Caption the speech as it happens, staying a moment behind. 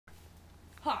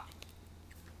Hi,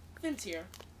 Vince here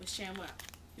with Sham-Wow.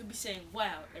 You'll be saying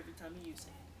wow every time you use it.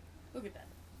 Look at that.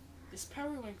 This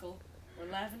periwinkle or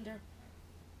lavender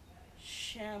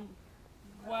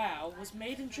Sham-Wow was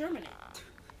made in Germany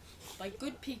by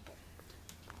good people.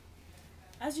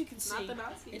 As you can see,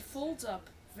 it folds up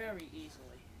very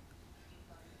easily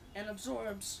and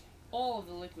absorbs all of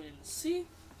the liquid in the sea.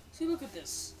 See, look at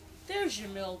this. There's your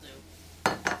mildew.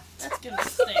 That's gonna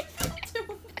stink.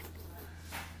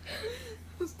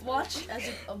 Watch as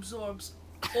it absorbs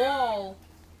all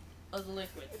of the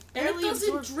liquid. And it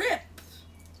doesn't drip.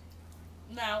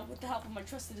 Now, with the help of my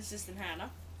trusted assistant,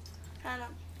 Hannah,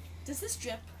 does this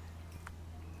drip?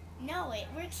 No, it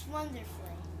works wonderfully.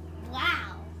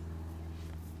 Wow.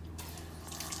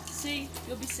 See,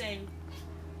 you'll be saying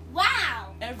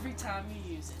wow every time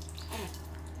you use it.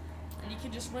 And you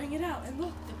can just wring it out. And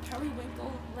look, the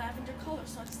periwinkle lavender color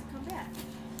starts to come back.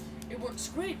 It works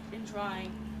great in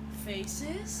drying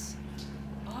faces,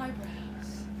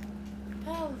 eyebrows,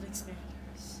 palette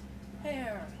expanders,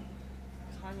 hair,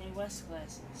 Kanye West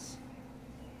glasses,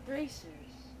 bracers,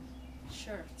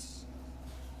 shirts,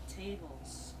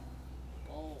 tables,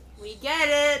 bowls. We get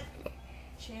it!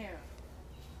 Chair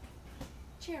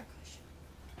cushion.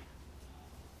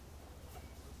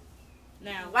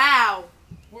 Now, wow!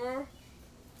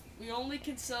 We only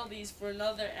can sell these for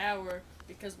another hour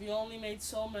because we only made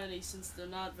so many since they're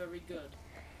not very good.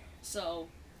 So,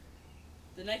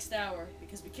 the next hour,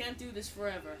 because we can't do this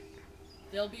forever,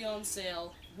 they'll be on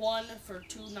sale. One for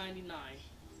 $2.99.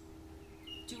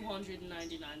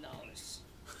 $299.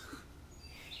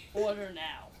 Order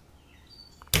now.